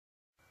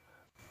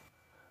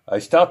I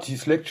start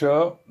this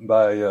lecture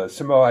by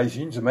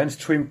summarizing the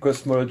mainstream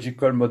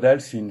cosmological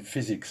models in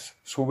physics,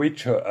 through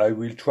which I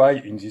will try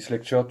in this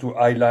lecture to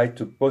highlight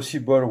the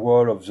possible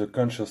role of the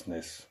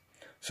consciousness,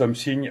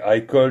 something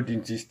I called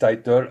in this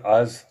title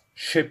as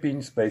shaping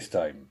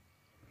spacetime.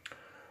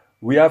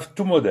 We have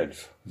two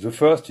models. The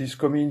first is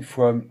coming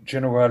from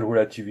general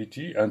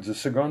relativity and the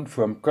second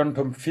from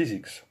quantum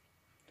physics.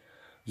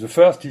 The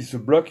first is the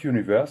block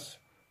universe,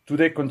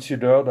 today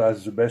considered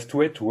as the best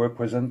way to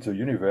represent the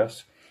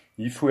universe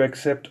if we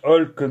accept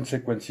all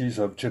consequences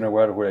of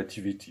general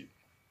relativity.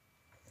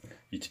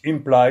 It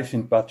implies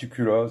in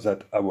particular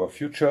that our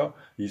future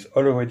is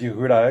already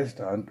realized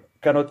and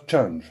cannot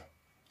change.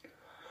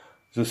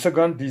 The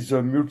second is the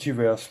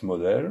multiverse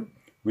model,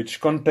 which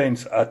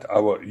contains at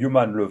our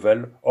human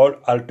level all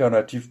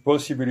alternative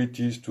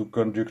possibilities to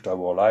conduct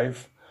our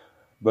life,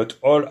 but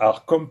all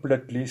are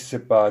completely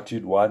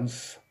separated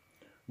ones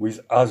with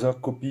other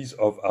copies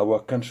of our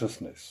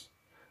consciousness.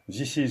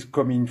 This is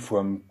coming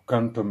from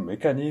quantum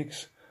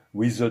mechanics,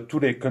 with the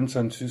today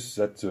consensus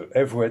that the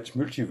average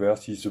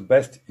multiverse is the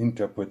best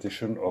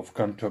interpretation of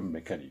quantum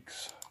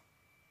mechanics.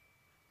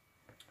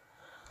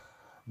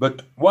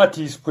 But what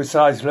is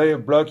precisely a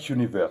block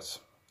universe?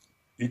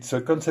 It's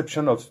a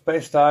conception of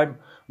space-time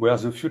where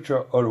the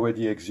future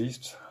already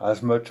exists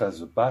as much as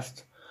the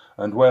past,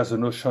 and where the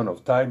notion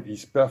of time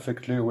is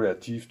perfectly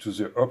relative to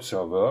the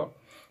observer,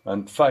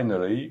 and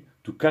finally,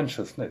 to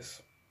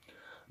consciousness.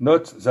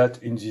 Note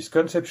that in this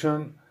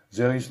conception,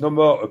 there is no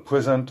more a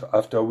present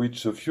after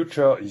which the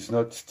future is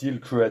not still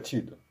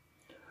created.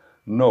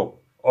 No,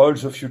 all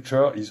the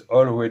future is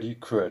already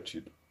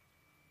created.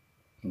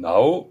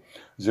 Now,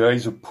 there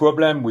is a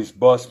problem with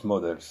both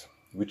models,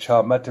 which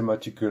are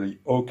mathematically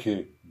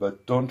okay,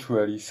 but don't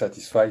really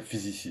satisfy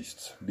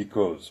physicists,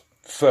 because,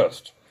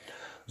 first,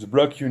 the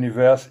block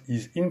universe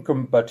is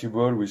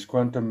incompatible with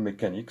quantum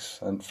mechanics,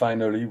 and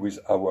finally with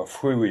our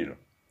free will.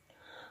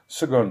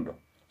 Second,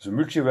 the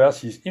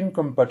multiverse is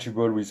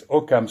incompatible with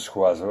Occam's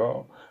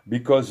razor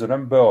because the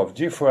number of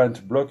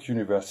different block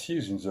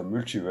universes in the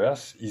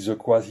multiverse is a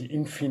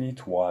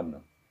quasi-infinite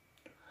one.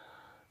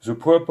 The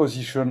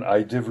proposition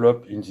I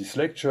develop in this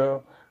lecture,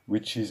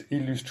 which is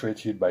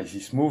illustrated by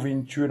this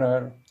moving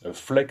tunnel, a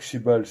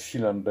flexible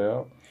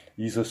cylinder,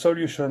 is a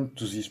solution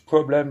to this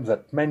problem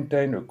that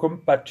maintains a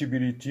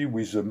compatibility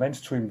with the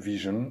mainstream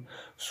vision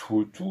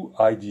through two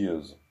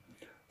ideas.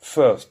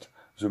 First,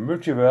 the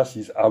multiverse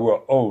is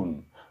our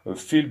own, a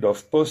field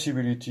of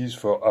possibilities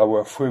for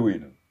our free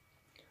will.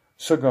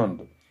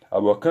 Second,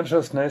 our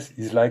consciousness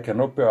is like an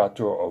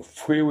operator of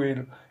free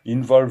will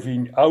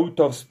involving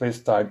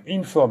out-of-space-time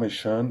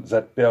information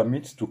that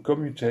permits to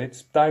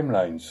commutate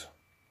timelines.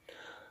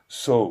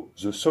 So,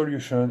 the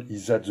solution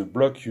is that the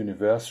block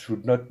universe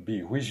should not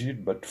be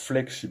rigid but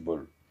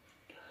flexible.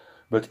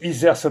 But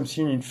is there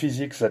something in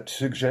physics that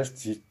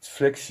suggests its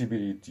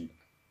flexibility?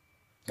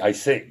 I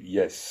say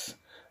yes,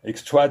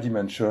 extra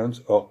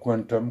dimensions or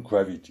quantum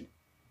gravity.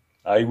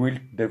 I will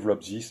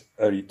develop this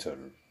a little.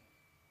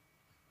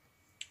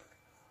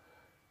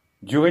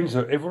 During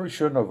the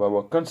evolution of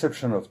our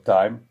conception of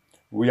time,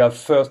 we have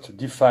first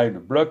defined a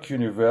block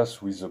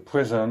universe with the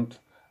present,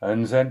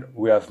 and then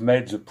we have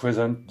made the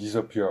present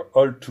disappear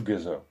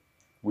altogether,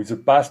 with the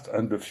past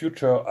and the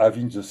future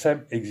having the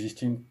same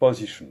existing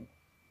position.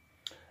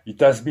 It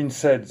has been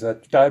said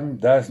that time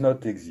does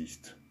not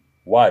exist.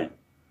 Why?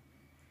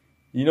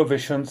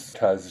 Innovations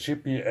such as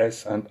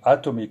GPS and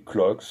atomic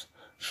clocks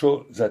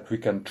show that we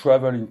can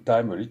travel in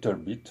time a little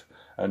bit,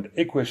 and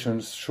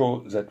equations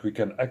show that we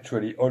can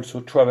actually also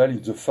travel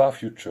in the far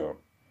future.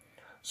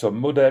 Some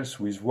models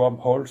with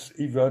wormholes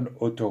even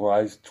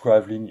authorize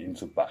traveling in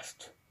the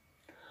past.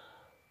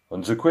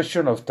 On the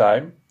question of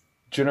time,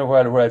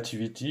 general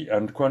relativity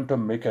and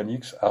quantum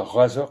mechanics are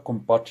rather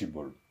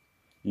compatible.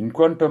 In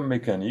quantum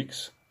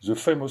mechanics, the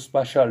famous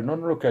spatial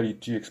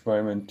non-locality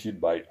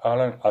experimented by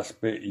Alan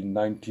Aspect in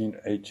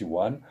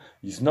 1981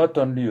 is not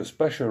only a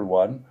spatial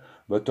one,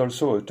 but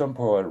also a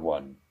temporal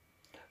one.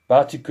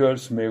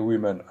 Particles may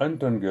remain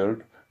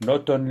entangled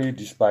not only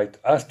despite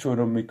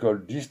astronomical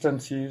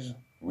distances,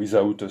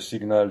 without a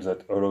signal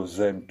that allows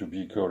them to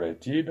be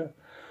correlated,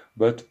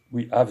 but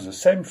we have the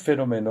same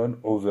phenomenon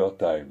over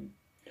time.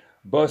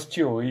 Both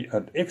theory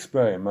and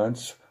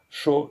experiments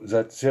show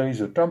that there is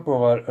a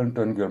temporal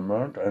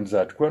entanglement and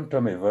that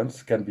quantum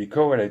events can be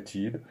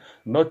correlated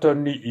not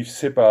only if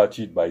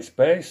separated by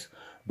space,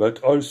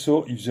 but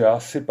also if they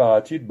are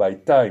separated by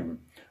time,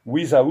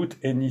 without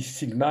any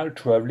signal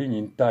traveling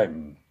in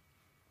time.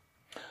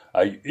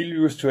 I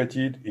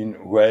illustrated in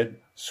red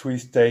three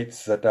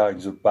states that are in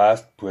the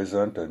past,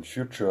 present, and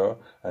future,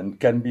 and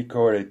can be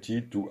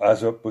correlated to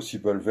other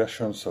possible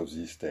versions of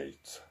these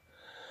states.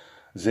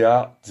 They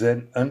are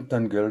then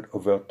entangled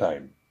over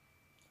time.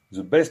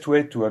 The best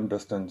way to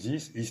understand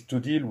this is to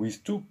deal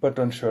with two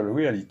potential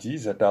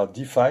realities that are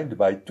defined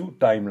by two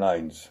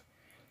timelines.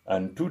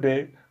 And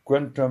today,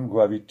 quantum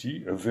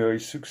gravity, a very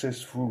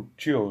successful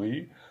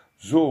theory,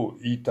 though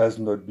it has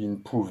not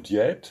been proved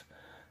yet,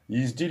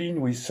 He is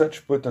dealing with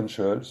such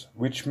potentials,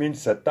 which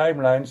means that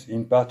timelines,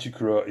 in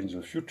particular in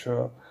the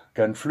future,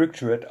 can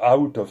fluctuate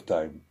out of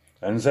time,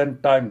 and then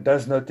time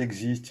does not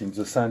exist in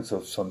the sense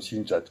of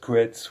something that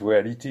creates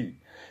reality.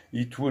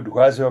 It would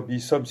rather be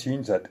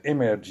something that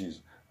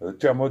emerges, a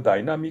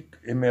thermodynamic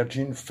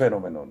emerging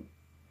phenomenon.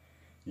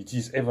 It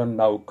is even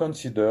now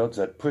considered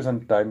that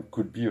present time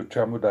could be a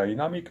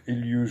thermodynamic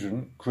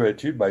illusion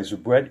created by the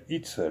brain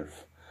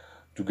itself.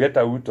 To get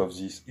out of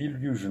this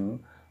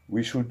illusion,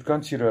 we should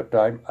consider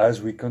time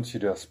as we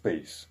consider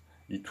space.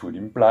 It would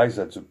imply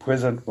that the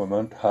present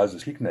moment has a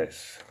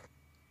thickness.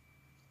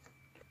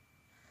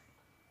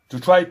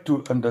 To try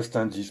to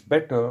understand this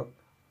better,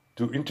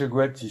 to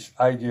integrate this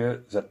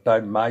idea that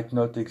time might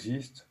not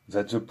exist,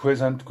 that the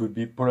present could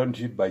be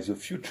prolonged by the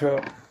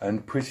future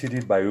and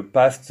preceded by a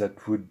past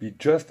that would be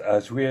just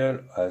as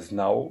real as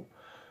now,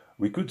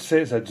 we could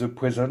say that the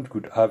present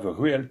could have a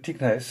real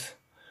thickness,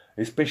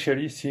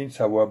 especially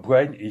since our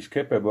brain is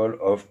capable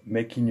of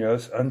making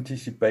us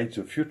anticipate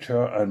the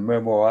future and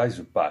memorize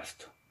the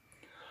past.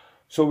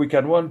 So we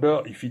can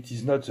wonder if it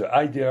is not the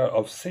idea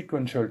of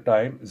sequential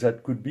time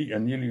that could be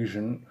an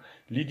illusion,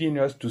 leading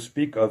us to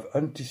speak of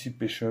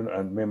anticipation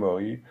and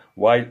memory,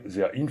 while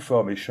their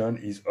information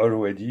is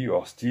already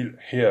or still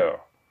here.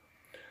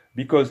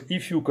 Because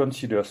if you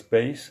consider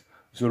space,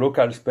 the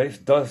local space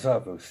does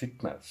have a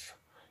thickness.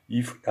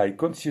 If I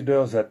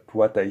consider that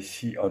what I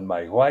see on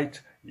my right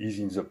is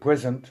in the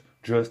present,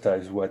 just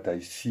as what I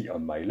see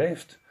on my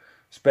left,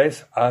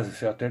 space has a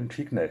certain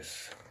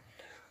thickness.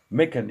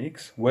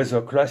 Mechanics,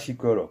 whether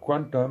classical or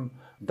quantum,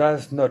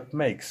 does not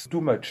make too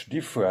much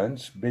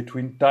difference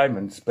between time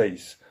and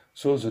space,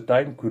 so the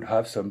time could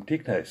have some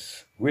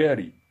thickness,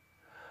 really.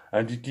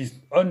 And it is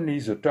only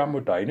the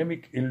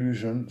thermodynamic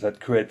illusion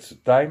that creates the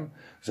time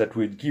that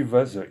would give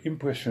us the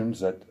impression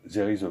that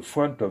there is a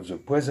front of the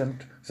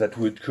present that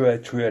would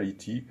create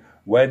reality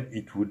when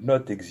it would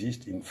not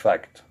exist in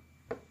fact.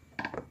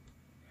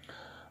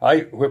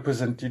 I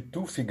represented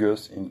two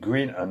figures in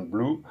green and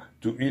blue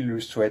to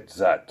illustrate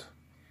that.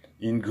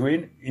 In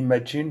green,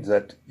 imagine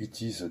that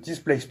it is a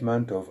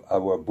displacement of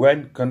our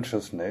brain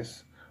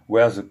consciousness,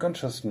 where the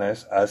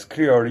consciousness has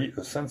clearly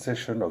a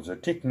sensation of the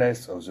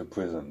thickness of the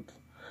present.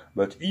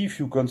 But if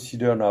you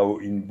consider now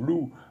in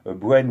blue a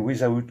brain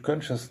without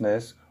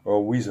consciousness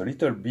or with a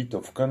little bit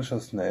of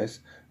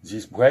consciousness,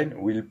 this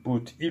brain will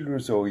put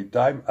illusory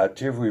time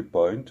at every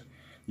point.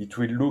 It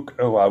will look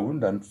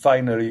around and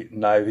finally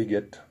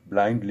navigate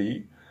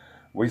blindly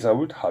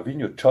without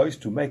having a choice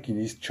to make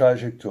in its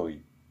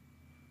trajectory.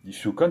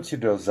 If you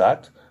consider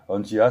that,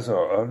 on the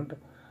other hand,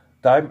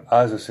 time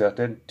has a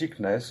certain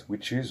thickness,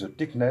 which is the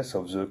thickness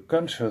of the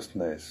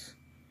consciousness.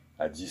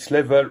 At this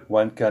level,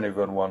 one can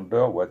even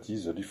wonder what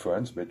is the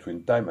difference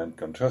between time and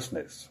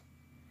consciousness.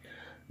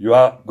 You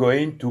are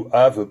going to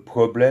have a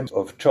problem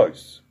of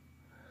choice.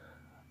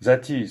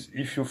 That is,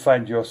 if you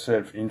find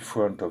yourself in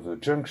front of a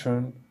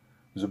junction,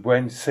 the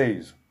brain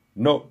says,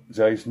 no,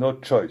 there is no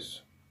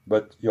choice.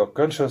 But your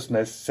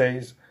consciousness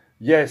says,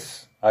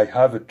 yes, I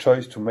have a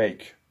choice to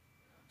make.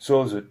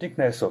 So the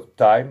thickness of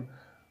time,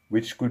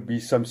 which could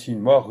be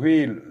something more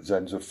real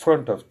than the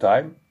front of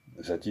time,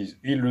 that is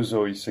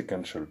illusory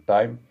sequential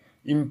time,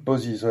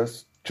 imposes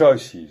us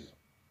choices.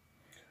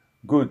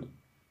 Good.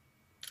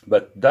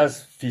 But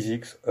does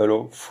physics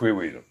allow free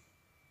will?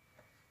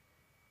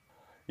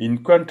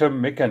 In quantum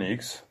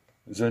mechanics,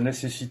 the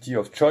necessity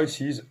of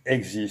choices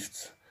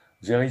exists.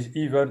 There is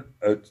even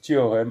a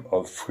theorem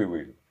of free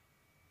will.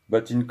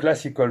 But in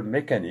classical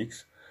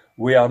mechanics,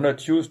 we are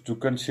not used to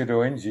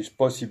considering this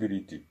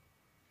possibility.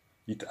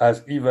 It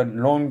has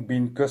even long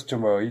been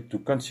customary to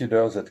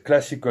consider that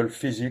classical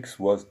physics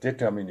was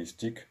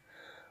deterministic,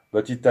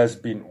 but it has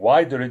been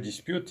widely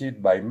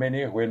disputed by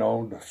many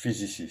renowned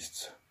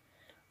physicists.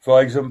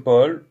 For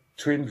example,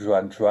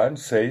 Chuan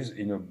says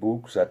in a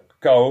book that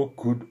chaos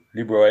could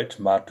liberate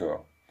matter,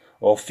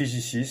 or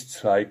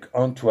physicists like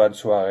Antoine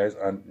Suarez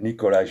and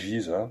Nicolas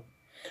Gisin.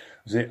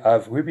 They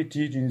have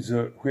repeated in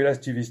the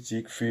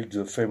relativistic field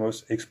the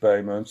famous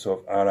experiments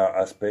of Alain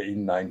Aspect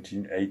in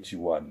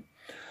 1981.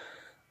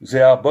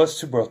 They are both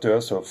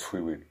supporters of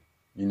free will.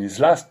 In his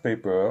last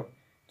paper,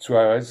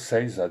 Suarez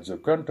says that the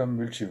quantum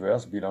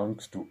multiverse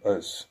belongs to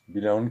us,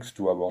 belongs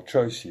to our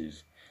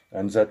choices,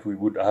 and that we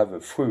would have a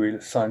free will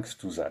thanks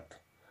to that.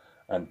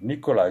 And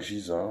Nicolas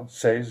Gisin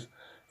says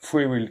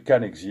free will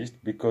can exist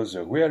because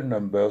the real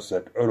numbers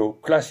that allow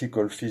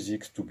classical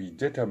physics to be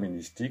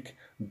deterministic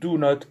do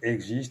not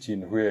exist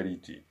in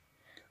reality.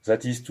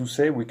 That is to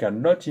say, we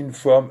cannot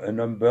inform a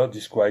number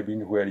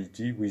describing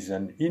reality with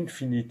an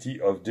infinity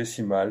of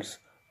decimals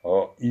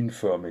or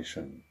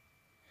information.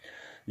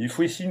 If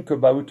we think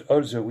about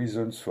all the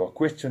reasons for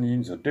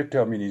questioning the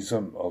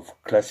determinism of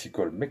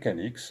classical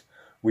mechanics,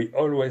 we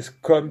always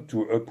come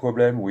to a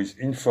problem with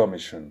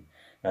information,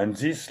 and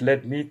this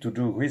led me to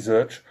do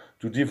research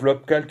to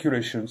develop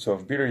calculations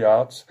of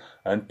billiards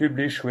and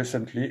publish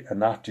recently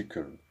an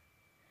article.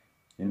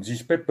 In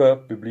this paper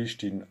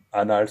published in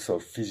Annals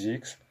of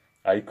Physics,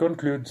 I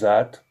conclude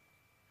that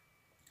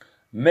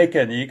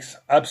Mechanics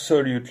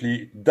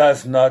absolutely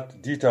does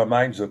not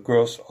determine the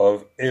course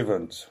of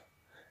events,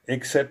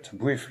 except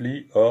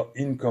briefly or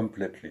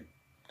incompletely.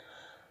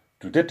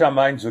 To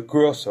determine the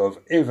course of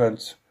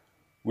events,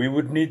 we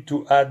would need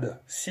to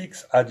add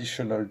 6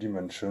 additional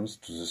dimensions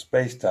to the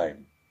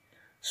spacetime.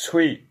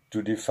 3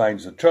 to define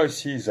the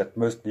choices that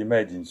must be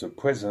made in the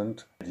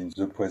presence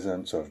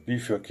of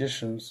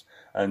bifurcations,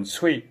 and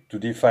 3 to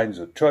define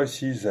the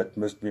choices that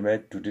must be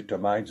made to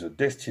determine the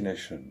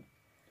destination.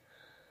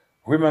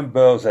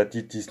 Remember that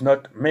it is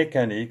not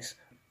mechanics,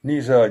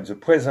 neither in the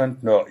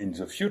present nor in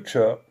the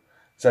future,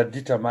 that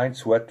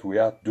determines what we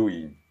are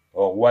doing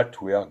or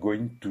what we are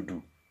going to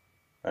do.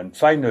 And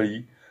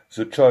finally,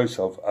 the choice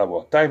of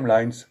our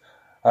timelines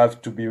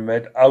have to be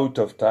made out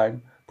of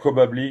time,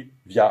 probably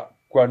via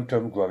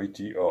quantum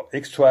gravity or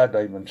extra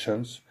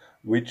dimensions,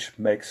 which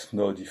makes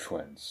no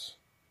difference.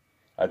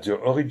 At the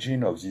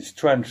origin of this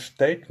strange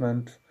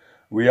statement,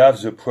 we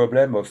have the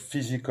problem of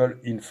physical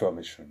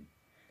information.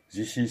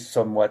 This is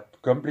somewhat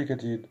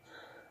complicated,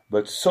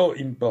 but so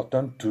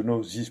important to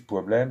know this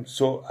problem,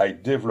 so I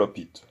develop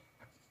it.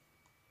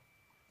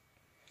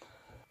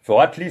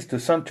 For at least a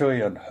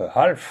century and a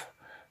half,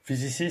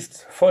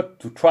 physicists fought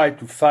to try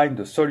to find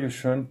a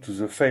solution to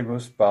the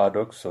famous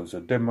paradox of the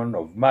demon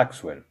of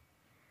Maxwell.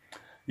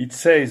 It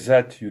says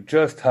that you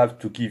just have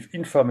to give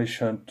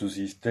information to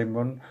this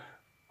demon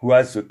who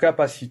has the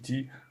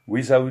capacity,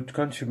 without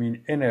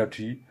consuming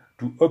energy,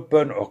 to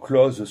open or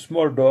close a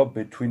small door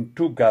between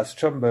 2 gas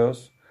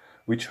chambers,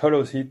 which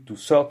allows it to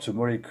sort the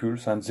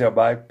molecules and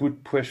thereby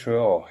put pressure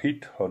or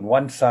heat on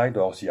one side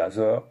or the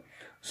other,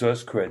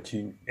 thus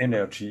creating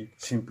energy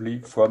simply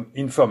from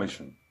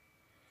information.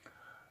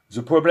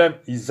 The problem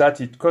is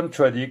that it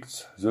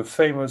contradicts the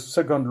famous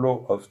second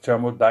law of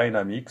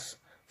thermodynamics,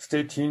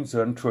 stating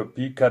the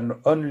entropy can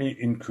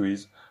only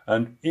increase,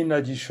 and in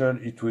addition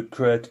it would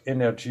create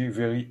energy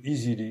very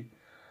easily,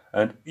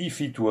 and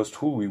if it was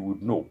true we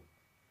would know.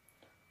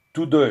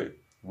 Today,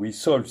 we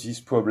solve this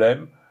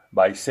problem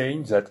by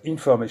saying that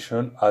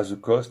information has a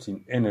cost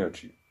in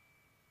energy.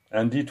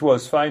 And it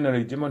was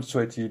finally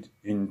demonstrated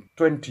in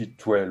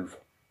 2012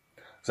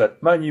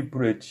 that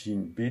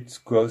manipulating bits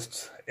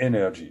costs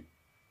energy.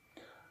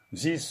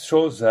 This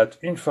shows that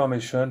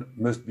information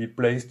must be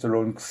placed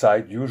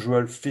alongside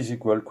usual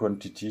physical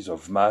quantities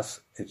of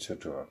mass,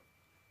 etc.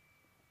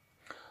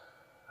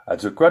 At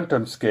the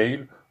quantum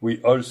scale,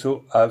 we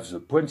also have the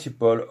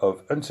principle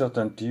of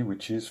uncertainty,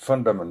 which is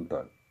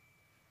fundamental.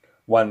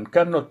 One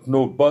cannot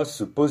know both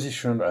the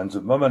position and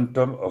the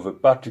momentum of a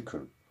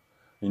particle.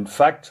 In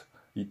fact,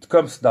 it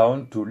comes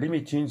down to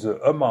limiting the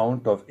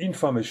amount of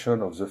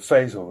information of the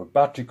phase of a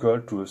particle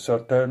to a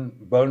certain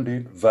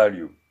bounded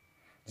value.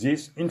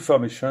 This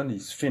information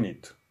is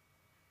finite.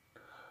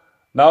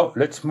 Now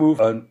let's move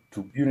on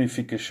to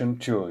unification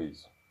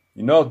theories.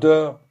 In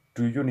order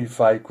to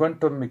unify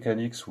quantum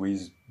mechanics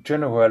with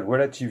general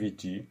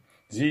relativity,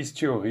 these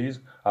theories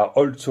are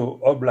also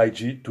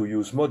obliged to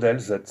use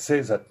models that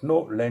say that no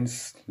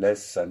length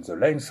less than the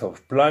length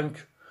of Planck,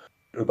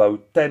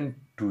 about 10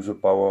 to the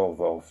power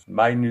of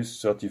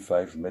minus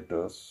 35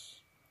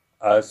 meters,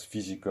 has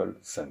physical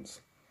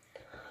sense.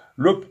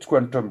 Looped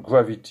quantum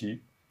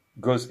gravity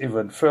goes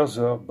even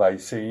further by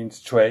saying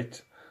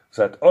straight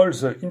that all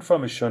the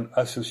information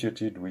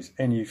associated with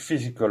any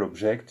physical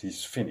object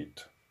is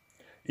finite,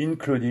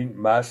 including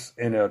mass,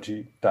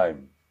 energy,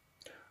 time.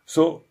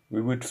 So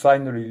we would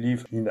finally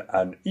live in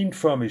an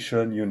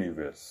information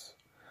universe.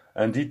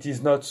 And it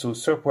is not so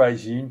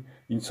surprising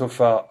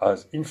insofar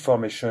as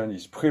information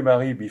is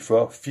primary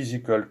before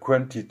physical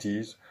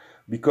quantities,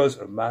 because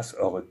a mass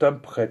or a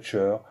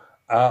temperature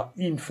are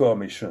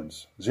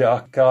informations. They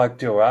are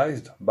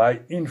characterized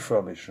by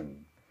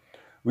information.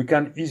 We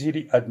can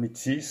easily admit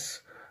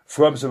this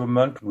from the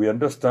moment we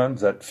understand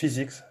that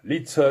physics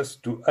leads us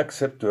to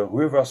accept a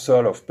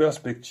reversal of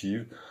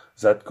perspective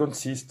that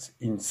consists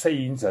in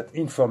saying that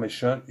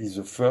information is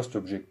the first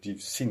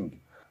objective thing,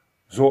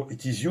 though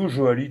it is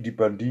usually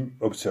depending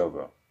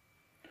observer.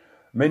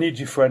 Many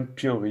different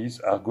theories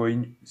are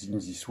going in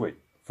this way.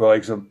 For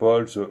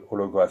example, the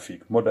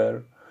holographic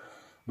model,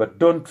 but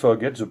don't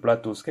forget the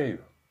Plateau scale.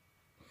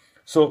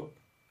 So,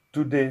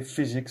 today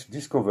physics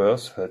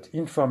discovers that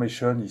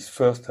information is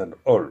first and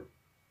all.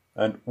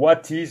 And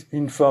what is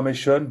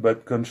information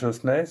but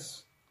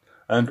consciousness?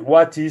 And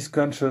what is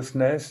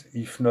consciousness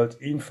if not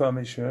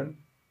information?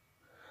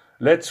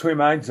 Let's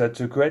remind that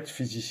the great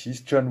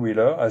physicist John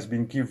Wheeler has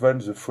been given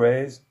the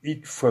phrase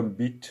 "it from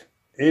bit,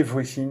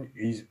 everything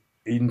is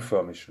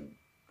information."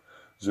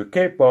 The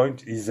key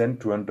point is then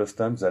to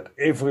understand that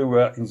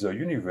everywhere in the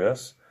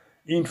universe,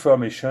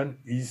 information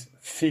is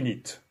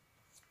finite.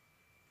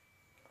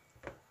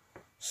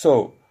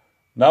 So,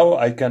 now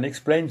I can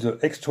explain the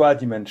extra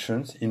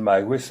dimensions in my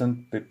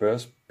recent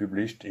papers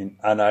published in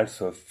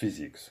Annals of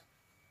Physics.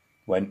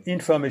 When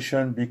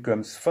information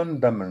becomes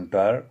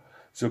fundamental,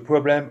 the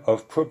problem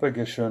of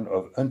propagation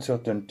of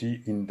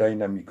uncertainty in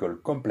dynamical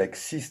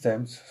complex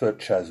systems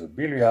such as a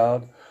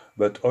billiard,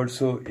 but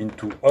also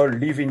into all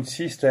living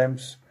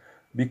systems,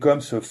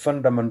 becomes a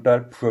fundamental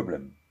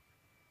problem.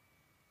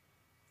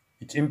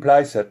 It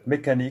implies that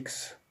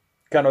mechanics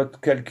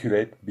cannot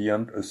calculate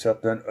beyond a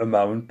certain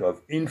amount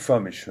of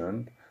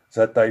information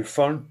that I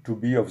found to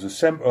be of the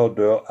same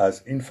order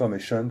as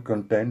information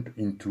contained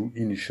into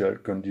initial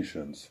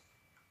conditions.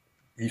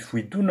 If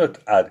we do not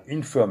add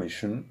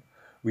information,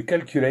 we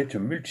calculate a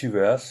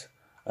multiverse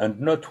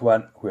and not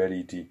one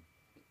reality.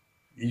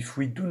 If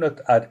we do not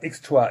add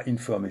extra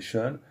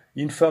information,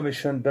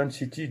 information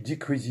density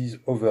decreases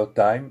over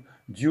time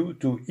due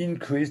to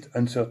increased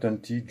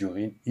uncertainty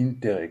during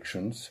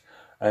interactions,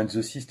 and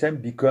the system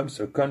becomes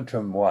a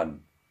quantum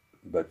one.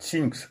 But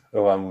things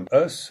around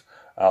us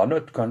are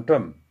not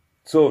quantum,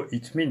 so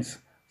it means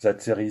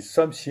that there is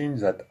something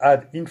that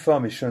adds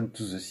information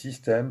to the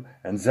system,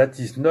 and that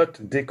is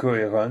not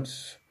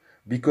decoherence,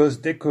 because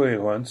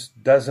decoherence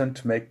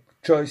doesn't make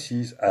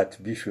choices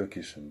at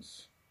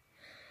bifurcations.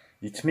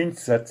 It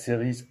means that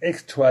there is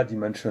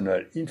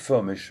extra-dimensional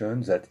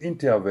information that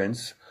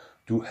intervenes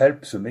to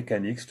help the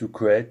mechanics to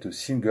create a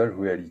single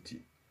reality.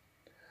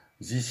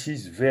 This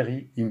is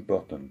very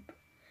important.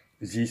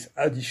 This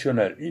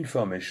additional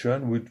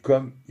information would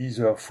come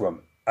either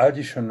from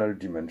additional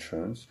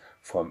dimensions,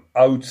 from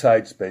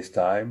outside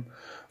spacetime,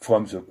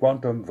 from the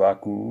quantum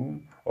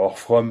vacuum, or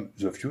from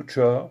the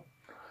future.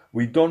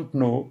 We don't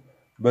know,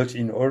 but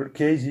in all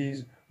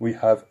cases, we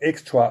have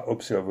extra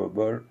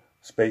observable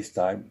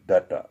spacetime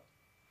data.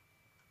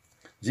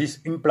 This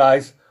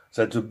implies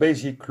that the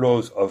basic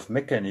laws of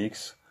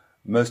mechanics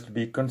must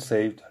be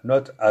conceived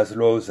not as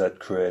laws that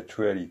create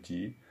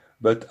reality,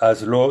 but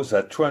as laws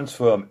that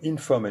transform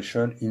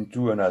information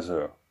into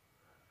another,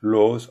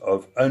 laws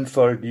of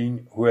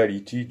unfolding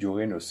reality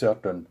during a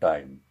certain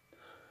time.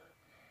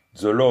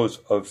 The laws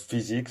of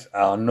physics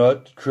are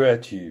not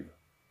creative.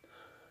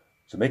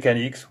 The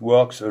mechanics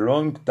works a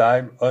long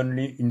time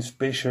only in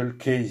special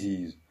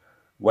cases,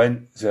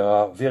 when there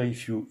are very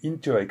few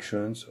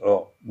interactions,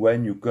 or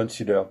when you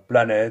consider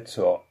planets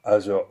or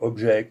other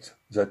objects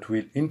that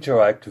will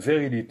interact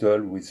very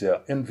little with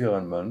their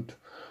environment,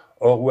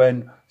 or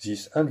when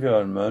this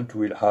environment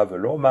will have a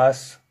low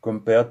mass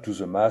compared to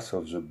the mass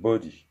of the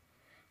body.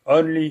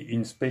 Only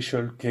in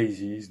special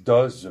cases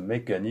does the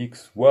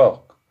mechanics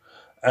work,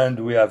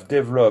 and we have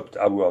developed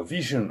our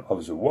vision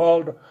of the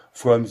world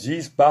from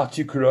these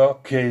particular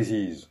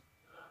cases,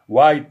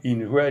 while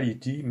in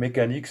reality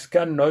mechanics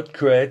cannot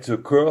create the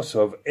course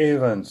of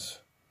events.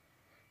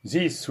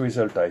 This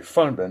result I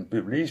found and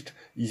published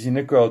is in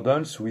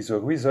accordance with the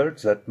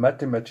results that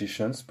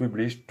mathematicians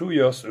published 2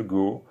 years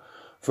ago,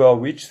 for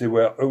which they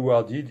were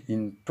awarded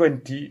in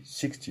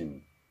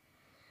 2016.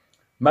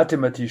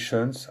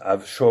 Mathematicians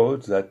have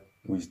showed that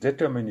with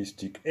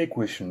deterministic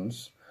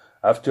equations,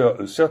 after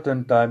a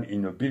certain time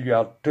in a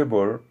billiard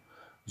table,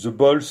 the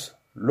balls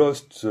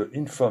lost the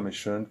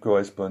information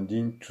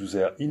corresponding to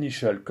their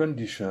initial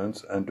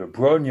conditions and a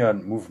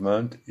Brownian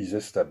movement is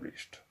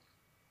established.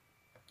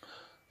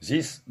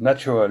 This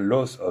natural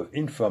loss of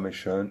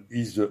information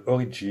is the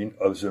origin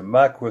of the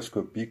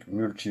macroscopic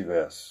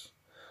multiverse.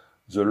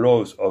 The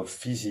laws of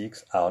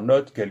physics are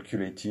not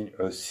calculating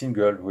a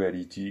single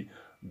reality,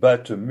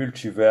 but a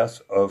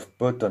multiverse of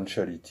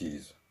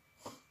potentialities.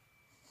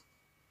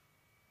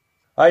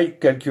 I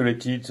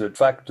calculated the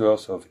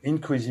factors of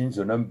increasing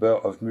the number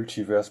of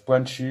multiverse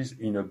branches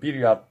in a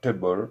billiard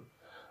table,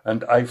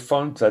 and I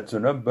found that the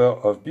number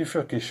of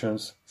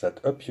bifurcations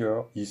that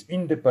appear is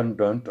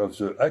independent of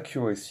the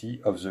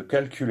accuracy of the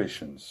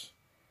calculations.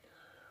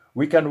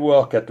 We can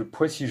work at a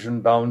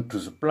precision down to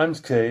the Planck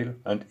scale,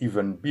 and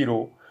even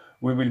below,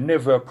 we will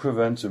never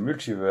prevent the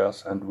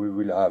multiverse, and we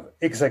will have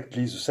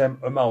exactly the same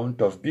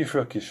amount of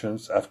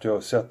bifurcations after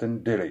a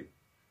certain delay.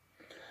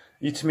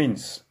 It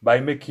means, by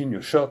making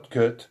a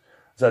shortcut,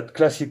 that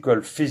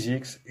classical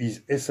physics is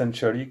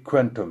essentially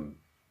quantum.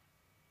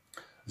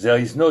 There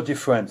is no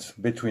difference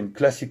between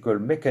classical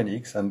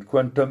mechanics and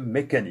quantum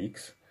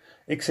mechanics,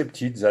 except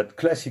that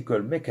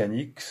classical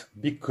mechanics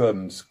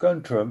becomes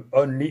quantum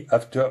only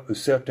after a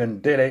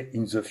certain delay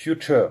in the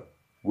future,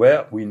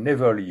 where we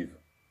never live.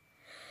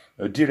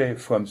 A delay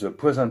from the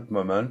present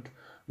moment,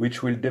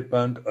 which will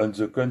depend on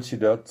the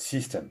considered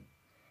system.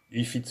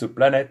 If it's a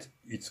planet,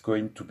 it's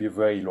going to be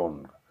very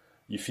long.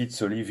 If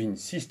it's a living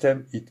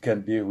system, it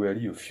can be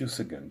really a few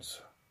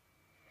seconds.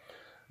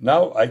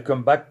 Now I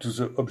come back to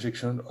the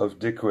objection of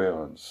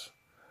decoherence.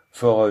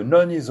 For a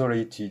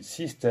non-isolated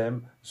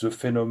system, the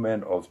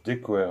phenomenon of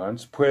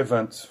decoherence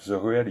prevents the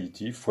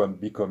reality from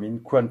becoming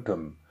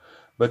quantum,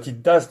 but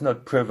it does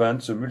not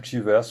prevent the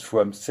multiverse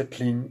from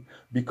settling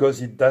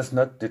because it does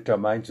not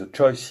determine the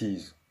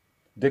choices.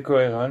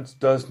 Decoherence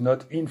does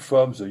not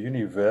inform the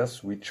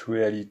universe which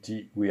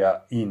reality we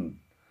are in.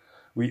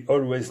 We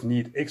always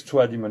need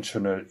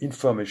extra-dimensional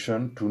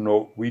information to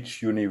know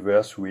which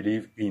universe we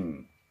live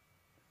in.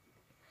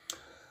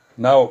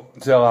 Now,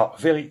 there are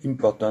very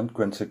important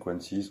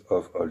consequences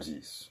of all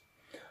this.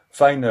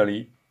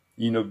 Finally,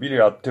 in a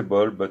billiard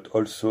table, but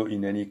also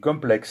in any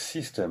complex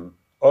system,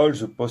 all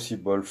the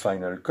possible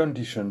final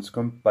conditions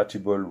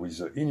compatible with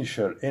the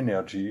initial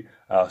energy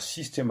are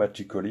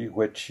systematically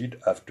reached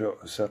after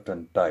a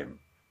certain time.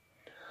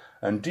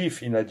 And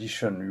if in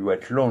addition you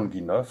wait long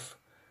enough,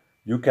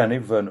 You can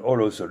even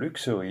allow the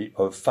luxury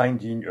of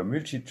finding a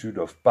multitude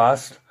of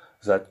paths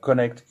that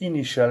connect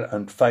initial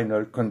and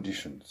final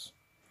conditions.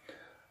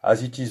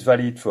 As it is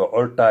valid for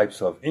all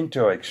types of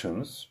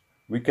interactions,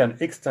 we can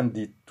extend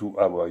it to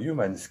our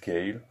human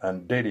scale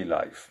and daily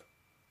life.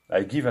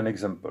 I give an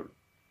example.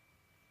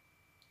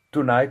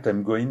 Tonight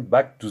I'm going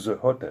back to the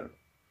hotel.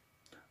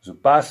 The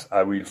path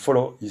I will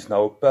follow is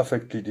now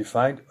perfectly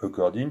defined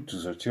according to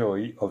the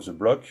theory of the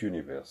block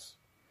universe.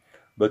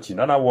 But in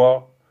an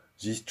hour,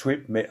 this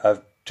trip may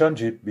have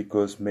changed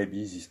because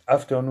maybe this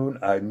afternoon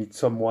I meet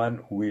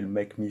someone who will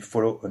make me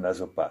follow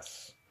another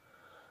path.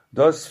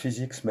 Does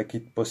physics make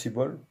it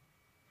possible?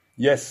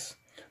 Yes,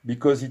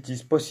 because it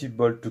is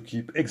possible to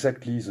keep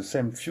exactly the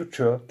same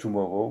future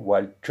tomorrow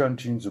while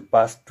changing the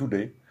past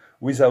today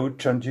without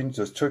changing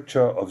the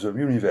structure of the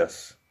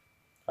universe.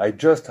 I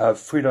just have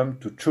freedom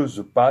to choose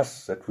the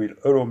path that will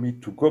allow me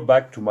to go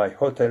back to my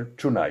hotel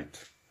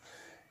tonight.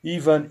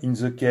 Even in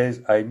the case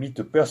I meet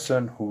a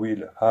person who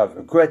will have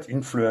a great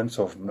influence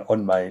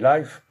on my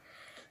life,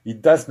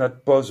 it does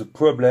not pose a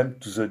problem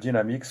to the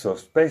dynamics of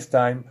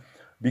space-time,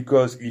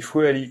 because if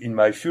really in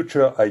my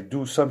future I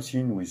do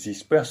something with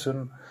this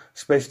person,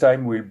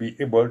 space-time will be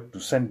able to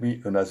send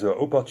me another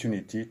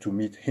opportunity to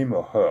meet him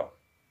or her.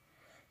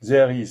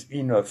 There is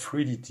enough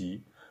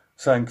fluidity,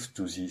 thanks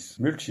to this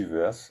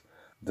multiverse,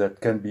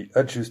 that can be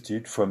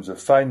adjusted from the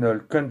final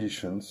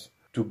conditions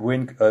to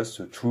bring us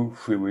a true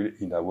free will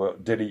in our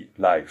daily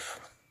life.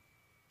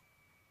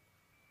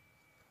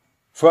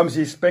 From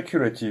this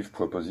speculative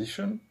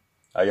proposition,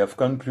 I have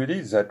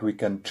concluded that we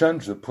can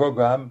change the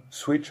program,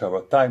 switch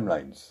our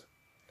timelines.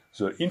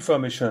 The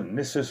information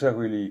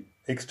necessarily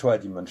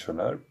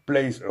extra-dimensional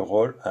plays a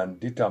role and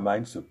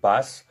determines the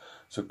path,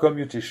 the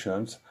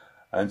commutations,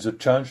 and the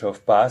change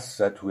of path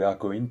that we are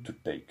going to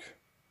take.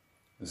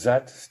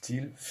 That's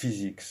still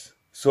physics,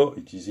 so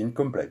it is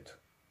incomplete.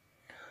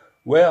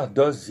 Where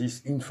does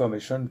this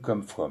information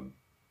come from?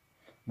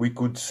 We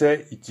could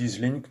say it is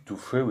linked to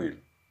free will.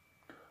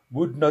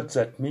 Would not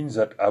that mean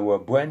that our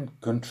brain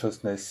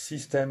consciousness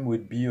system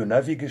would be a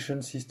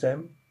navigation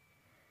system?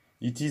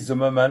 It is the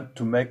moment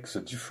to make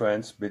the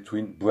difference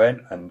between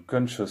brain and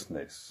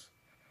consciousness.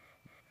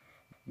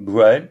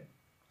 Brain,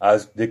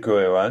 as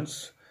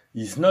decoherence,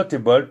 is not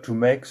able to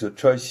make the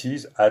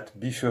choices at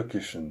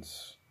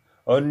bifurcations.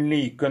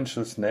 Only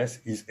consciousness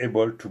is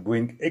able to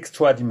bring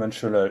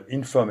extra-dimensional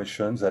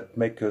information that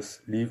make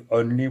us live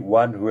only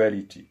one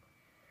reality.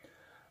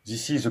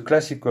 This is a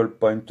classical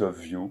point of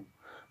view,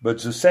 but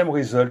the same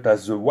result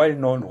as the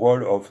well-known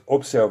role of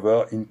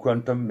observer in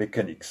quantum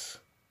mechanics.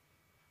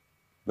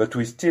 But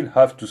we still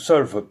have to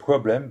solve a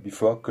problem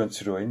before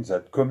considering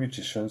that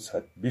commutations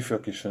at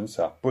bifurcations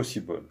are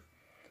possible,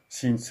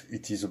 since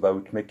it is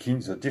about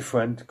making the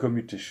different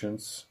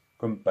commutations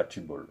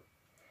compatible.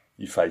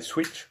 If I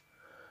switch,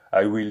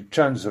 I will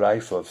change the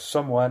life of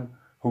someone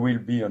who will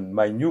be on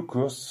my new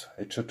course,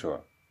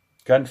 etc.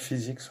 Can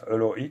physics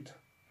allow it?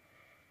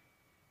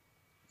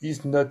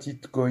 Is not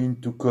it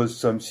going to cause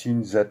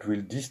something that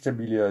will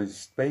destabilize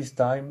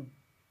space-time?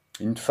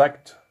 In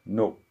fact,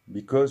 no,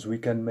 because we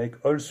can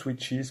make all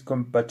switches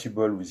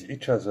compatible with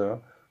each other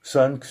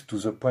thanks to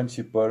the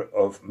principle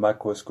of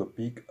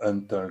macroscopic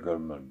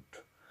entanglement.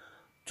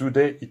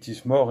 Today it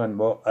is more and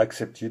more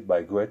accepted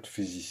by great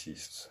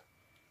physicists.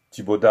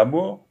 Thibaut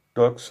Damour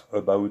talks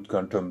about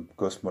quantum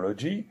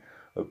cosmology,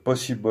 a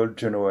possible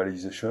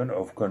generalization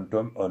of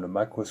quantum on a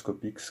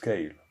macroscopic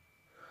scale.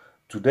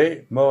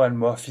 Today, more and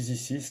more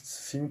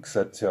physicists think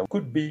that there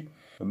could be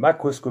a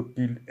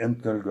macroscopic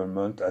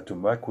entanglement at a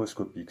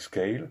macroscopic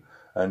scale,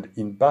 and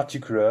in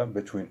particular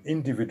between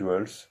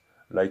individuals,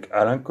 like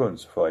Alan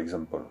Kohns, for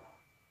example.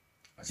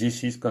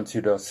 This is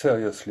considered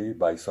seriously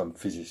by some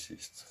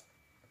physicists.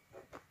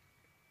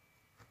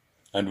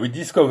 And we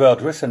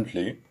discovered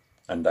recently,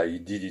 and I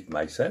did it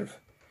myself,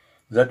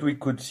 that we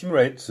could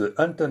simulate the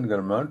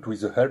entanglement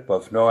with the help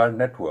of neural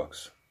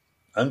networks.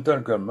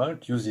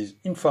 Entanglement uses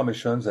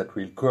information that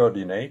will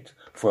coordinate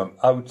from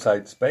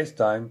outside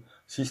spacetime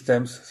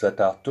systems that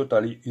are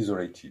totally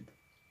isolated.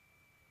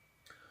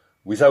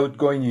 Without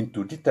going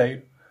into detail,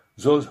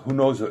 those who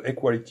know the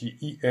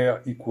equality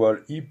ER equal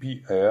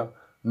EPR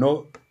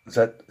know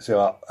that there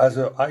are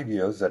other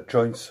ideas that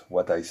join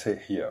what I say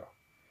here.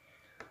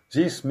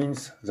 This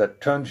means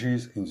that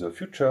changes in the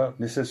future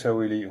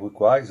necessarily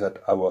require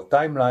that our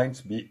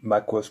timelines be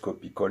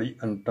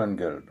macroscopically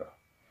entangled.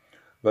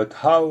 But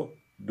how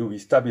do we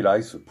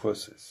stabilize the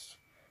process?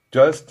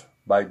 Just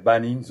by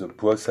banning the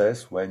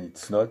process when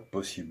it's not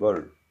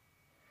possible.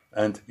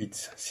 And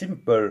it's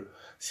simple,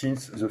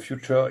 since the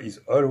future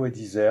is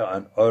already there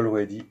and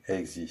already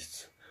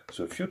exists.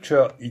 The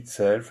future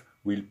itself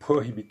will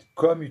prohibit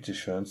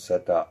commutations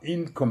that are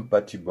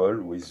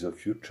incompatible with the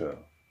future.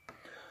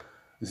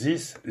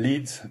 This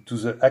leads to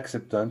the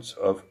acceptance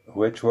of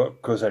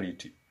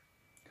retrocausality.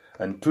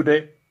 And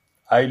today,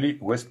 highly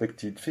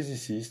respected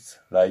physicists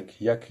like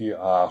Yakir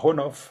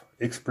Aharonov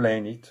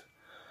explain it,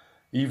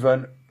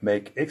 even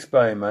make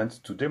experiments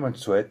to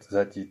demonstrate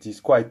that it is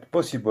quite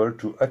possible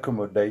to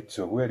accommodate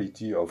the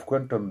reality of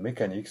quantum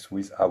mechanics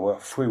with our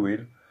free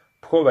will,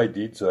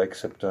 provided the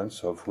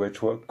acceptance of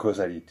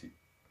retrocausality.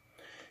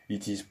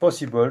 It is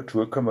possible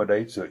to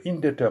accommodate the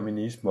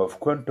indeterminism of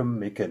quantum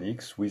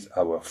mechanics with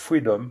our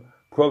freedom,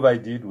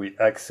 provided we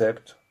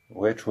accept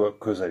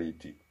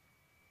retrocausality.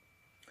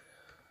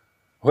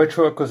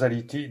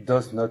 Retrocausality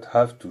does not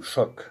have to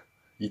shock.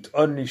 It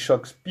only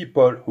shocks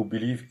people who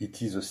believe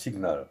it is a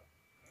signal.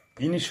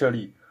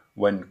 Initially,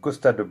 when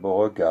Costa de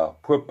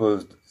Beauregard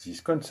proposed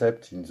this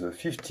concept in the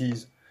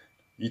 50s,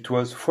 it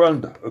was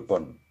frowned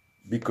upon,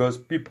 because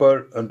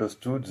people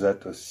understood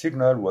that a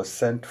signal was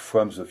sent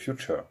from the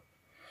future.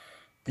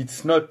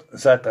 It's not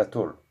that at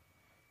all.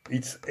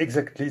 It's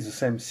exactly the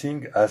same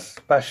thing as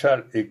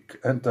spatial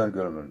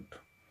entanglement.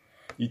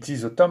 It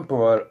is a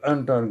temporal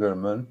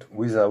entanglement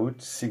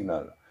without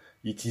signal.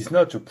 It is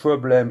not a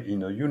problem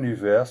in a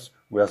universe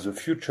where the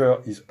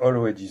future is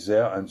already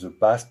there and the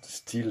past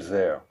still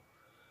there.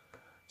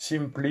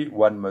 Simply,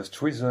 one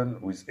must reason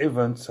with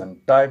events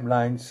and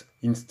timelines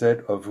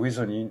instead of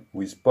reasoning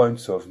with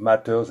points of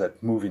matter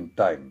that move in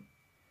time.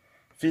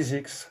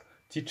 Physics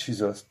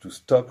teaches us to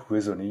stop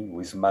reasoning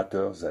with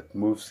matter that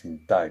moves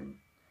in time.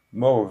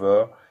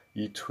 Moreover,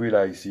 it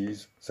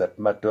realizes that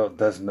matter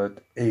does not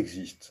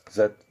exist,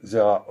 that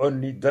there are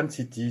only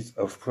densities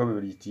of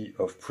probability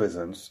of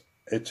presence,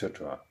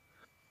 etc.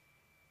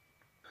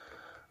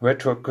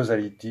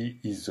 Retrocausality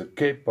is the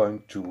key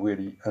point to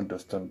really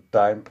understand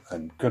time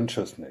and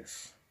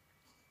consciousness.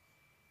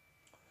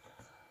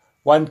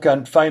 One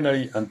can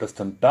finally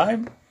understand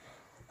time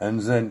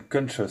and then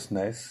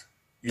consciousness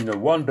in a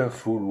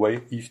wonderful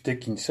way if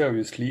taking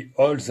seriously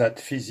all that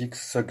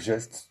physics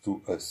suggests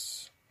to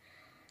us.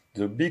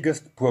 The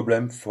biggest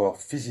problem for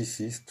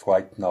physicists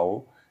right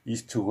now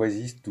is to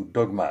resist to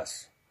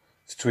dogmas,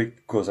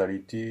 strict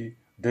causality,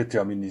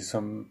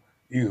 determinism,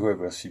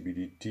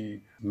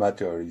 irreversibility,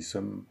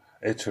 materialism,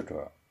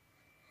 etc.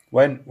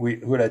 When we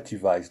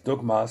relativize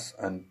dogmas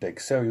and take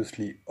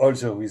seriously all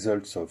the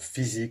results of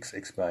physics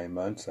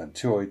experiments and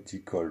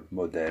theoretical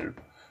models,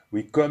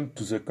 we come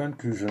to the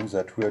conclusion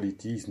that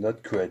reality is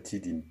not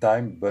created in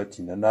time but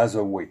in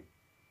another way.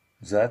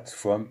 That's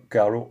from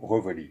Carlo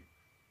Rovelli.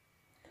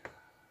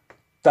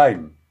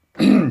 Time,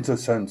 in the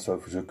sense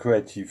of the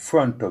creative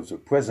front of the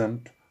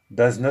present,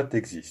 does not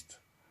exist.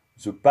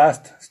 The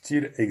past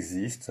still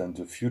exists and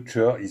the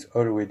future is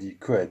already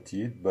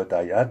created, but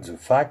I add the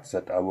fact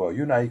that our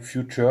unique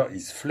future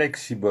is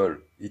flexible,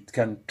 it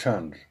can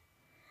change.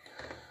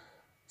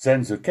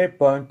 Then the key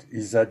point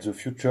is that the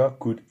future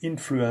could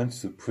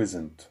influence the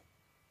present.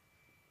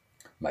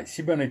 My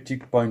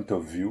cybernetic point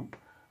of view,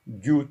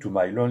 due to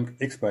my long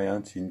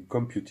experience in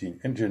computing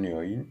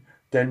engineering,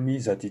 tell me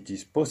that it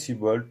is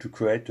possible to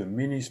create a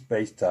mini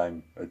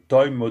space-time, a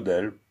toy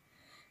model,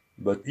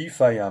 but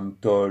if I am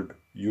told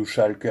you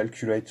shall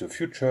calculate the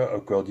future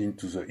according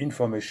to the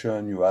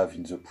information you have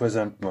in the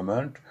present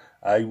moment,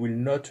 I will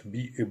not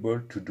be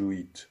able to do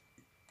it.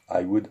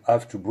 I would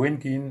have to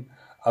bring in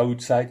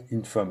outside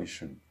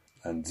information,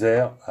 and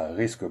there I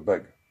risk a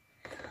bug.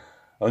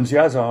 On the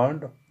other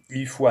hand,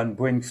 if one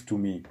brings to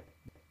me,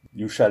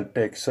 you shall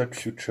take such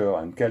future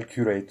and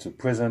calculate the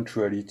present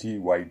reality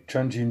while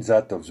changing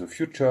that of the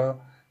future,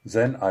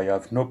 then I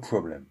have no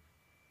problem.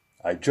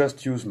 I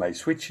just use my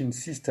switching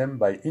system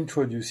by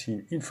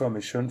introducing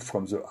information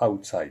from the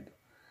outside.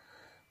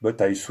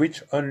 But I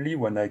switch only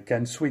when I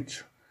can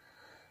switch.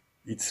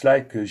 It's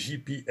like a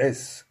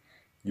GPS.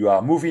 You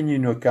are moving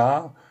in a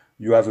car,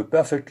 you have a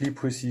perfectly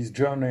precise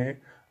journey,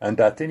 and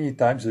at any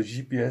time the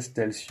GPS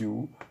tells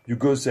you, you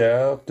go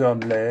there,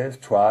 turn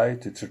left,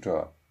 right,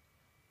 etc.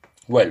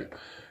 Well,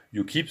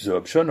 you keep the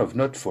option of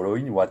not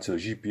following what the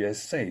GPS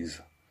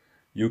says.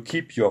 You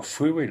keep your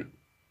free will.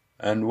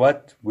 And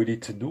what will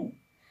it do?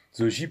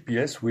 The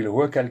GPS will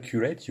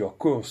recalculate your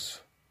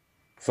course.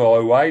 For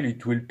a while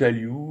it will tell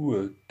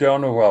you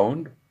turn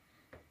around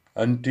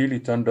until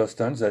it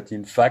understands that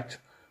in fact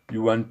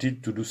you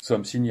wanted to do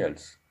something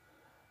else.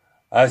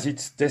 As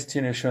its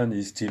destination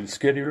is still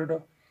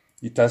scheduled,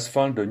 it has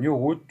found a new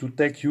route to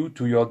take you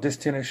to your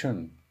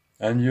destination.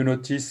 And you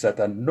notice that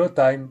at no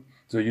time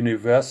the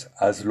universe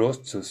has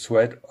lost the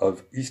thread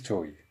of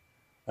history.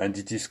 And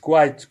it is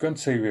quite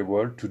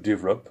conceivable to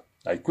develop,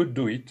 I could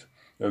do it,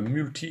 a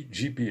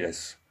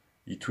multi-GPS.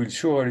 It will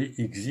surely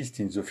exist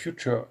in the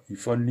future,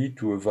 if only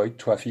to avoid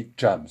traffic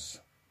jams.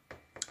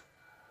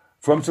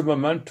 From the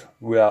moment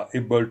we are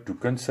able to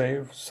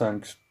conceive,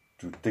 thanks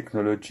to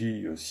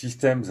technology, a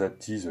system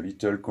that is a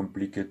little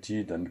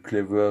complicated and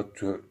clever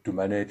to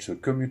manage the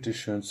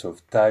commutations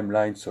of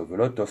timelines of a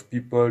lot of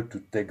people to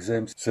take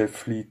them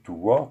safely to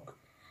work,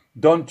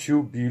 don't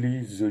you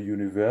believe the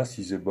universe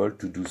is able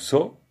to do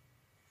so?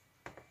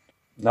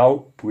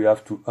 Now we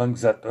have to hang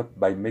that up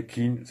by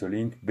making the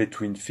link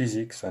between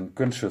physics and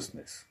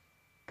consciousness.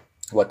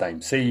 What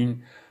I'm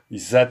saying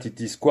is that it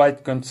is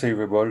quite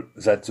conceivable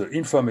that the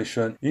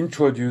information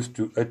introduced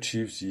to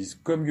achieve these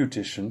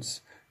commutations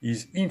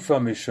is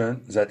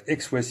information that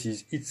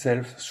expresses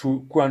itself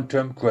through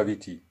quantum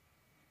gravity.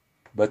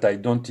 But I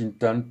don't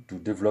intend to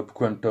develop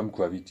quantum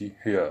gravity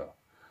here.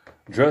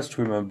 Just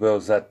remember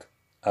that,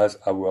 as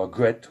our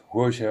great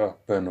Roger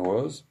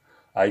Penrose,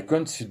 I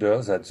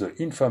consider that the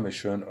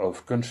information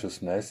of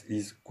consciousness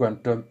is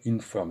quantum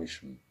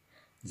information.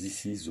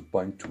 This is the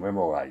point to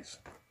memorize.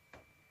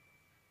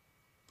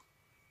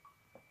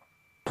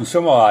 To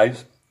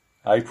summarize,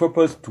 I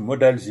propose to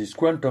model this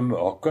quantum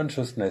or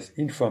consciousness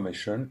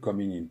information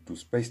coming into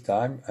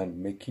space-time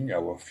and making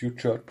our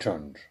future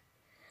change.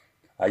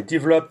 I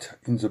developed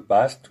in the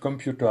past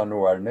computer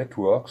neural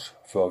networks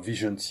for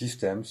vision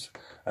systems,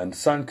 and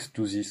thanks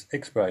to this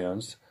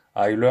experience,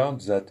 I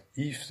learned that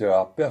if there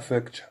are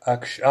perfect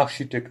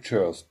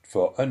architectures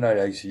for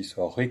analysis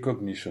or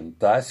recognition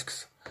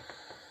tasks,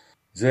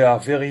 they are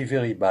very,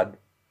 very bad,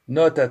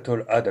 not at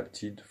all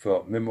adapted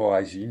for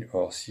memorizing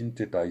or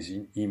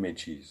synthesizing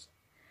images.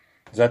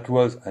 That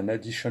was an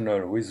additional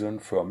reason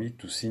for me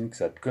to think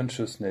that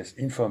consciousness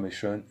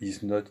information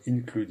is not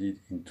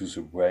included into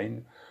the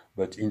brain,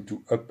 but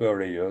into upper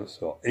layers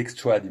or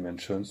extra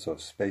dimensions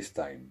of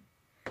space-time.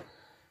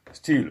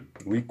 Still,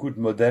 we could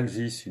model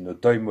this in a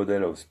toy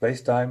model of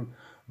space-time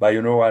by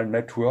a neural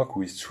network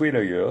with 3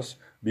 layers,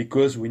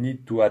 because we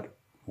need to add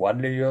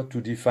one layer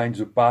to define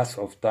the path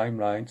of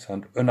timelines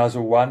and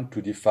another one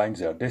to define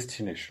their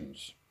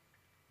destinations.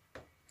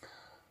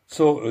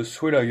 So a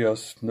 3-layer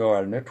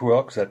neural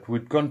network that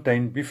would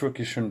contain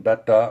bifurcation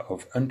data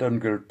of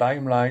entangled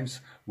timelines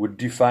would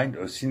define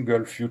a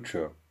single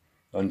future.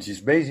 On this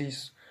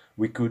basis,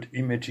 we could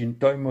imagine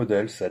toy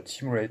models that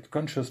simulate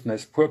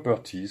consciousness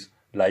properties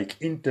like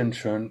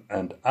intention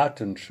and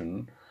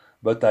attention,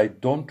 but I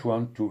don't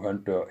want to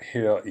enter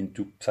here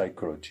into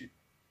psychology.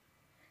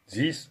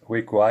 This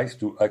requires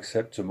to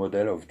accept the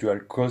model of dual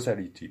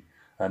causality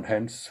and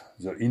hence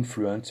the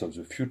influence of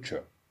the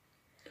future.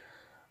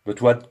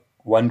 But what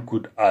one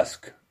could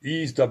ask,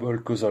 is double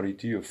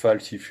causality a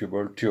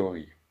falsifiable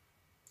theory?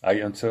 I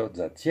answered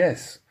that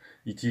yes,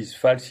 it is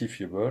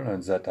falsifiable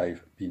and that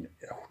I've been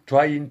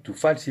trying to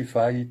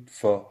falsify it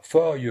for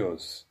 4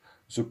 years.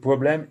 The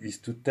problem is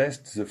to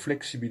test the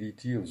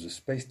flexibility of the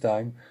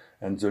space-time,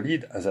 and the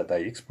lead that I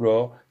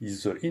explore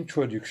is the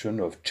introduction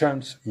of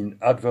chance in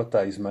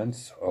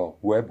advertisements or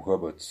web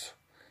robots.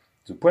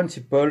 The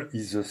principle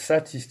is the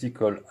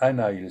statistical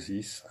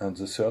analysis and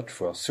the search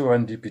for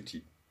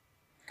serendipity.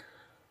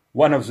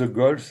 One of the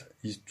goals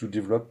is to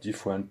develop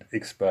different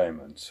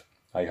experiments.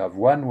 I have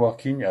one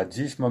working at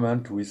this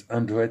moment with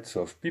hundreds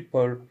of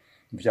people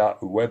via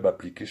a web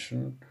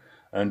application,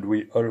 and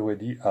we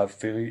already have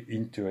very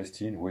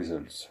interesting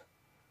results.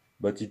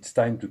 But it's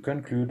time to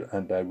conclude,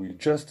 and I will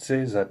just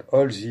say that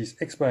all these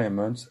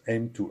experiments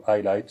aim to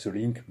highlight the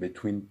link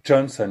between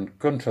chance and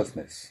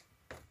consciousness.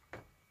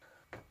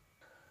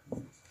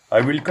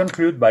 I will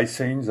conclude by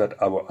saying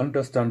that our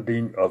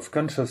understanding of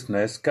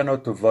consciousness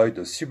cannot avoid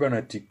a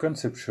cybernetic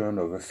conception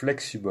of a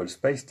flexible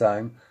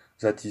spacetime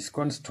that is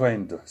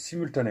constrained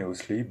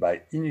simultaneously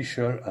by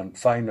initial and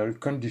final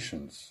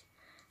conditions.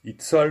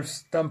 It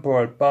solves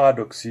temporal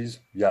paradoxes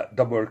via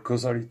double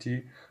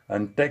causality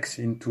and takes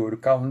into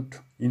account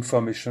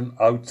information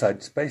outside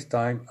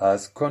spacetime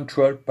as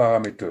control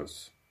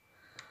parameters.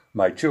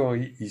 My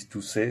theory is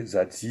to say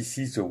that this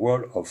is the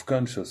role of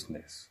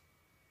consciousness.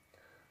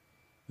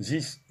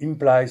 This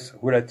implies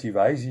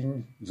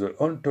relativizing the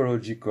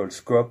ontological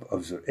scope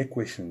of the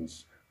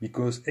equations,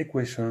 because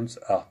equations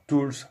are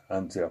tools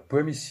and their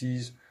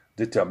premises,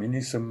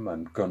 determinism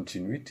and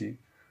continuity,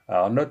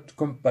 are not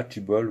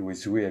compatible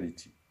with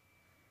reality.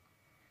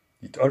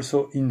 It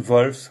also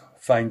involves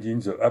finding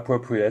the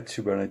appropriate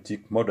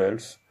cybernetic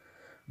models,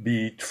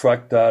 be it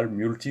fractal,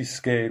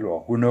 multiscale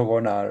or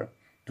neuronal,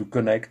 to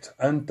connect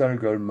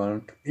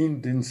entanglement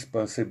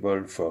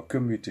indispensable for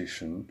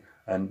commutation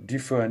and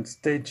different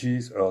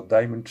stages or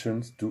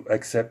dimensions to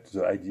accept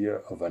the idea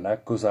of an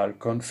acausal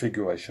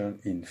configuration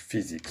in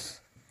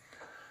physics.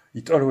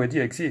 It already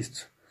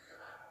exists.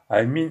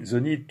 I mean,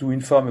 the need to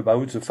inform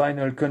about the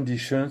final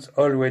conditions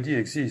already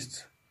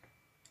exists.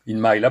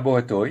 In my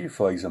laboratory,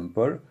 for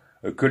example,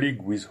 a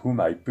colleague with whom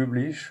I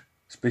publish,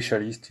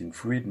 specialist in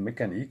fluid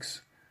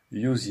mechanics,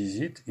 uses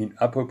it in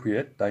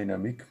appropriate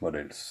dynamic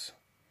models.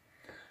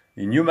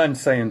 In human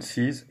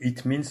sciences,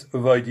 it means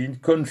avoiding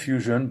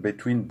confusion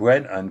between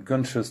brain and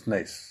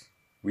consciousness,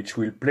 which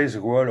will play the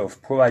role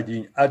of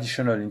providing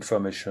additional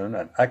information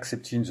and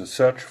accepting the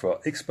search for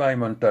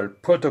experimental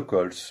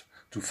protocols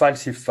to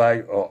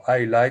falsify or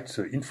highlight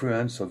the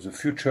influence of the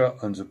future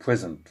on the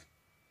present.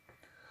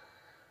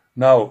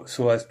 Now,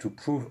 so as to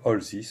prove all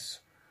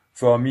this,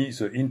 for me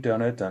the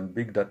internet and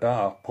big data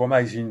are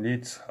promising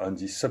leads on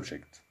this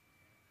subject.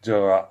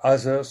 There are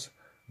others,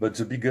 but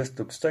the biggest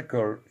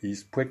obstacle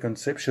is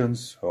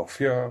preconceptions or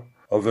fear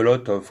of a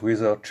lot of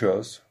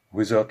researchers,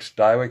 research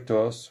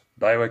directors,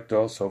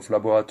 directors of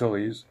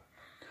laboratories.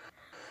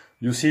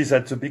 You see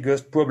that the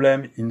biggest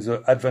problem in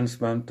the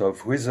advancement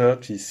of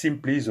research is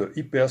simply the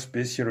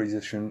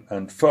hyperspecialization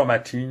and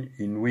formatting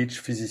in which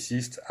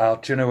physicists are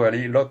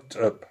generally locked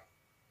up.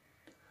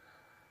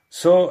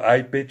 So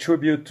I pay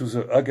tribute to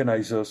the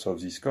organizers of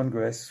this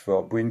Congress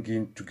for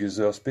bringing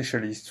together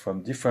specialists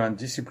from different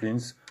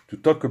disciplines to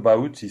talk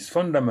about this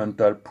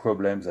fundamental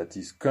problem that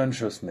is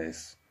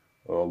consciousness,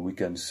 or we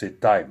can say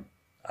time,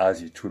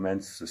 as it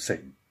remains the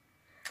same.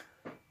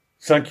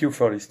 Thank you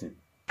for listening.